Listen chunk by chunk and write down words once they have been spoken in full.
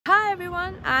Hi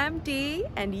everyone, I'm Dee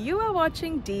and you are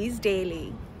watching Dee's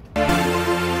Daily.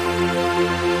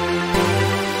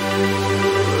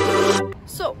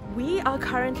 So we are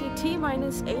currently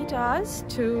T-minus 8 hours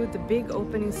to the big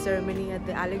opening ceremony at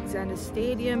the Alexander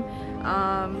Stadium.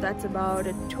 That's about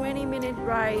a 20-minute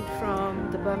ride from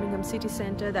the Birmingham city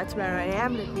centre. That's where I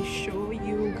am. Let me show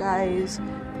you guys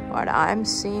what I'm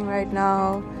seeing right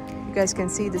now. You guys can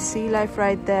see the sea life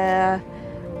right there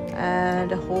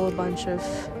and a whole bunch of,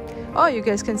 oh, you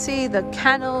guys can see the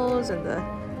canals and the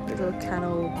little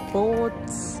canal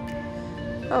boats.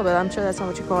 Oh well, I'm sure that's not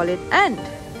what you call it. And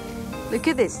look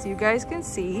at this, you guys can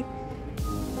see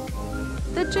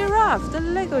the giraffe, the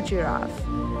Lego giraffe.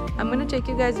 I'm gonna take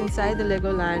you guys inside the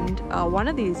Legoland one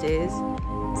of these days.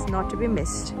 It's not to be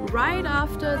missed. Right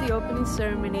after the opening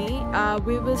ceremony,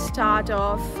 we will start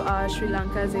off Sri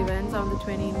Lanka's events on the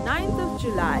 29th of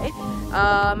July.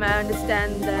 I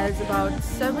understand there's about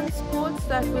 7 sports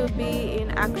that will be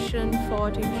in action for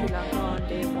Team Sri Lanka on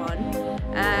day 1.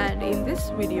 And in this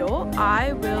video,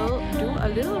 I will do a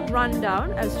little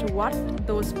rundown as to what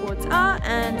those sports are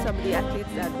and some of the athletes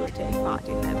that will take part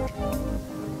in them.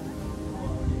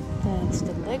 That's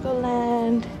the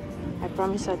Legoland. I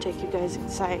promise I'll take you guys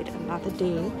inside another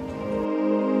day.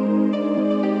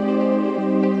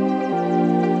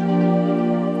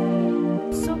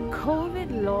 So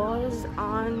COVID laws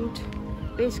aren't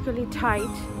basically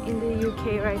tight in the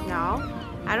UK right now.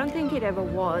 I don't think it ever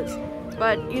was.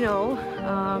 But you know,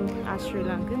 as Sri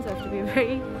Lankans have to be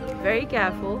very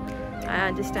careful. I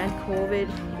understand COVID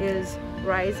is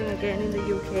rising again in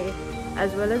the UK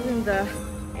as well as in the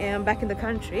back in the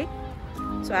country.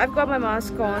 So I've got my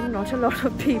mask on. Not a lot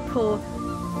of people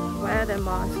wear their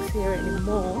masks here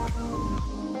anymore.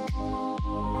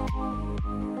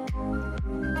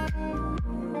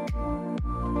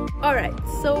 Alright,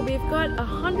 so we've got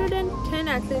 110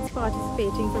 athletes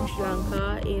participating from Sri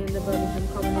Lanka in the Birmingham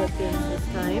Commonwealth Games this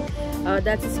time.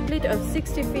 That's a split of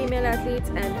 60 female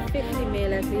athletes and 50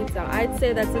 male athletes. Now, I'd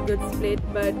say that's a good split,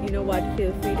 but you know what,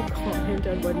 feel free to comment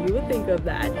on what you would think of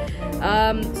that.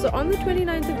 So on the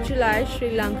 29th of July, Sri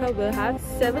Lanka will have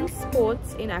 7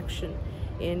 sports in action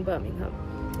in Birmingham.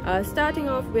 Starting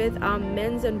off with our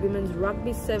men's and women's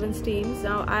rugby sevens teams.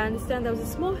 Now I understand there was a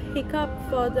small hiccup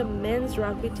for the men's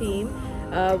rugby team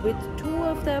with 2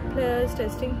 of their players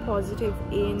testing positive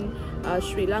in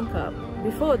Sri Lanka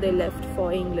before they left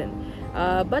for England.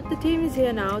 But the team is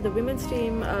here now. The women's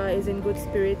team is in good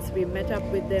spirits. We met up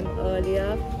with them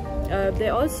earlier. They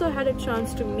also had a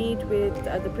chance to meet with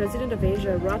the president of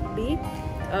Asia Rugby,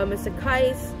 Mr.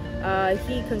 Kais.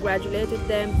 He congratulated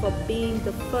them for being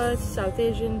the first South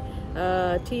Asian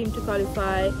team to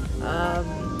qualify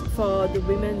for the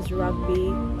women's rugby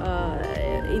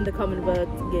in the Commonwealth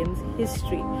Games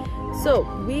history. So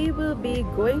we will be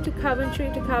going to Coventry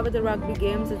to cover the rugby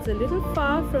games. It's a little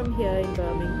far from here in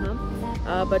Birmingham,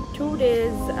 but 2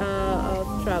 days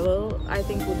of travel I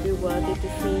think would be worth it to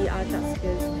see our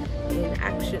Tuskers in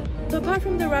action. So apart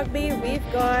from the rugby,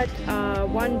 we've got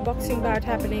one boxing bout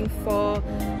happening for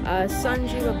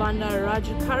Sanjeeva Bandar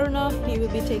Rajakaruna. He will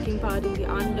be taking part in the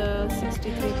under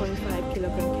 63.5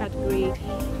 kilogram category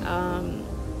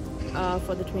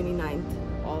for the 29th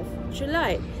of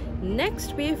July.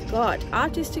 Next, we've got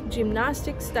artistic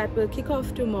gymnastics that will kick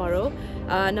off tomorrow.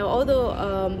 Now, although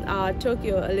our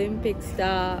Tokyo Olympic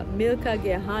star Milka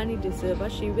Gehani de Silva,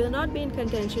 she will not be in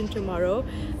contention tomorrow.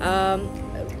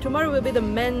 Tomorrow will be the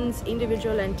men's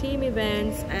individual and team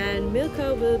events, and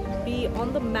Milka will be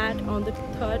on the mat on the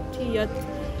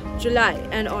 30th July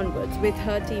and onwards with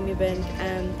her team event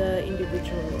and the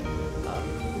individual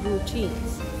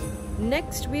routines.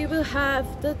 Next, we will have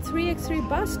the 3x3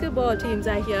 basketball teams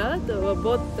are here.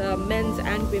 Both men's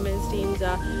and women's teams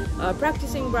are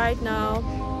practicing right now.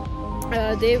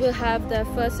 They will have their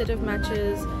first set of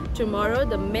matches tomorrow.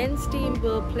 The men's team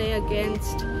will play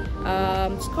against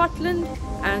Scotland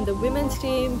and the women's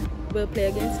team will play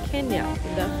against Kenya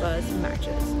in their first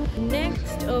matches.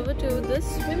 Next, over to the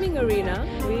swimming arena,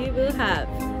 we will have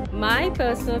my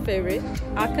personal favorite,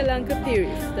 Lanka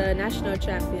FIXTURES, the national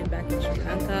champion back in Sri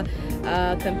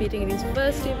Lanka, competing in his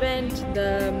first event,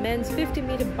 the men's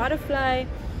 50-meter butterfly.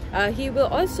 He will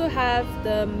also have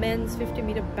the men's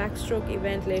 50-meter backstroke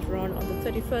event later on the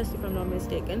 31st, if I'm not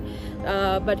mistaken.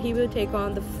 But he will take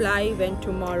on the fly event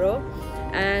tomorrow,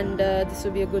 and this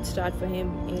will be a good start for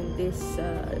him in this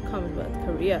Commonwealth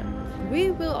career.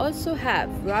 We will also have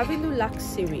Ravindu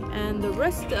Laksiri and the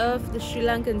rest of the Sri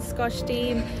Lankan Scotch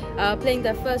team playing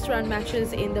their first round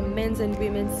matches in the men's and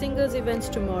women's singles events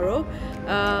tomorrow.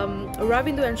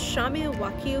 Ravindu and Shamir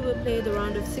Wakil will play the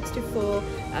round of 64,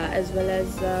 as well as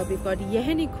we've got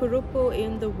Yeheni Kurupu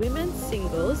in the women's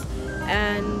singles,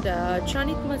 and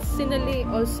Chanitma Sinali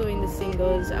also in the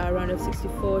singles round of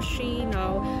 64. She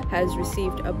now has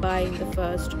received a bye in the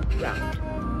first round.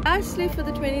 Lastly, for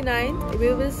the 29th,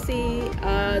 we will see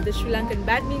the Sri Lankan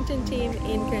badminton team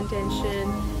in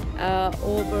contention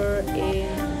over in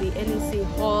the NEC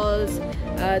halls.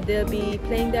 They'll be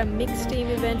playing their mixed team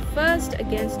event first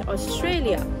against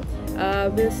Australia.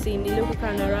 We'll see Niluka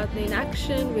Karnaratne in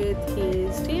action with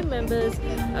his team members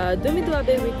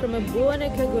Dumiduabe Wikrama,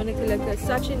 Bhuwanaka Gunatilaka,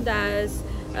 Sachin Das,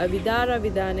 Vidara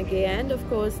Vidanage, and of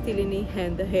course Tilini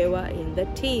Hendahewa in the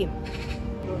team.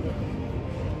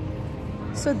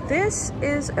 So this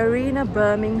is Arena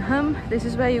Birmingham. This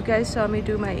is where you guys saw me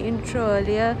do my intro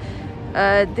earlier.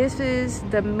 This is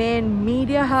the main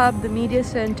media hub, the media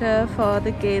center for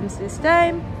the games this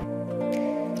time.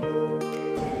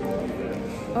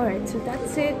 Alright, so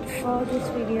that's it for this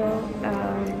video.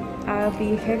 I'll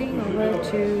be heading over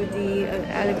to the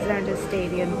Alexander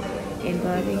Stadium in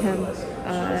Birmingham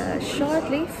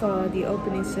shortly for the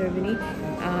opening ceremony,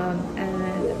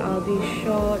 and I'll be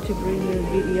sure to bring you a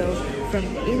video from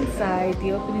inside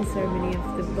the opening ceremony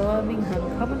of the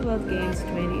Birmingham Commonwealth Games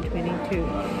 2022.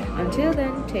 Until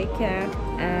then, take care,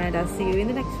 and I'll see you in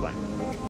the next one.